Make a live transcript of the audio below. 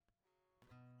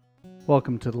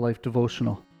Welcome to the Life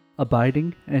Devotional,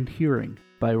 Abiding and Hearing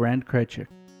by Kreycik.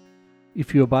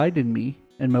 If you abide in me,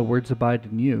 and my words abide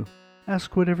in you,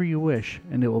 ask whatever you wish,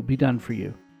 and it will be done for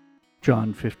you.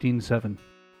 John 15:7.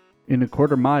 In a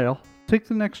quarter mile, take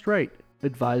the next right,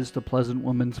 advised a pleasant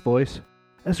woman's voice.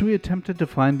 As we attempted to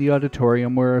find the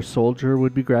auditorium where a soldier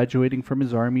would be graduating from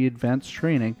his Army advanced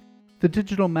training, the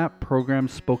digital map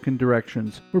program's spoken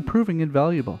directions were proving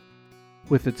invaluable.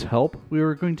 With its help, we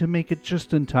were going to make it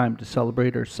just in time to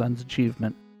celebrate our son's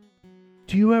achievement.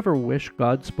 Do you ever wish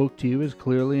God spoke to you as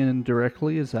clearly and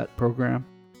directly as that program?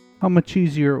 How much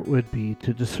easier it would be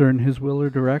to discern His will or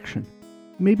direction.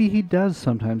 Maybe He does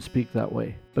sometimes speak that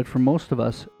way, but for most of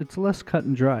us, it's less cut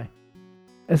and dry.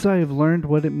 As I have learned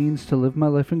what it means to live my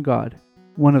life in God,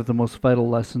 one of the most vital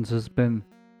lessons has been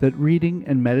that reading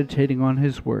and meditating on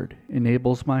His Word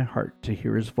enables my heart to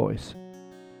hear His voice.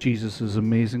 Jesus'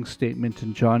 amazing statement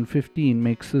in John 15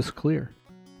 makes this clear.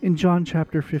 In John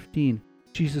chapter 15,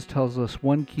 Jesus tells us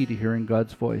one key to hearing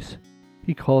God's voice.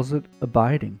 He calls it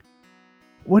abiding.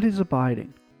 What is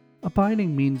abiding?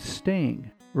 Abiding means staying,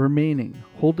 remaining,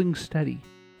 holding steady.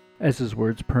 As His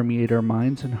words permeate our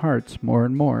minds and hearts more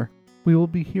and more, we will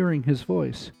be hearing His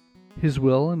voice. His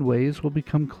will and ways will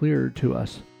become clearer to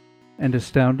us. And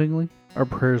astoundingly, our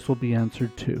prayers will be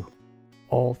answered too.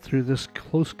 All through this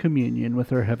close communion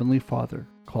with our Heavenly Father,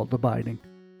 called abiding.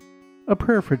 A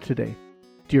prayer for today.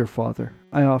 Dear Father,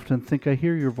 I often think I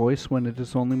hear your voice when it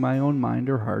is only my own mind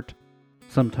or heart.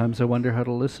 Sometimes I wonder how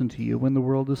to listen to you when the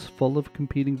world is full of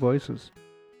competing voices.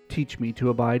 Teach me to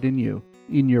abide in you,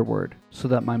 in your word, so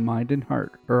that my mind and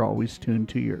heart are always tuned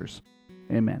to yours.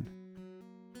 Amen.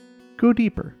 Go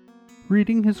deeper.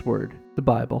 Reading His Word, the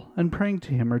Bible, and praying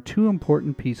to Him are two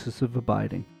important pieces of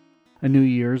abiding. A new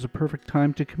year is a perfect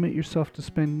time to commit yourself to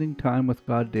spending time with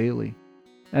God daily.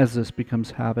 As this becomes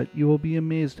habit, you will be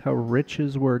amazed how rich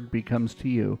His Word becomes to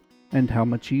you and how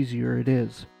much easier it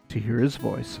is to hear His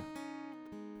voice.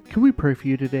 Can we pray for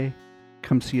you today?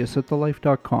 Come see us at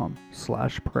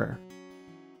thelife.com/prayer.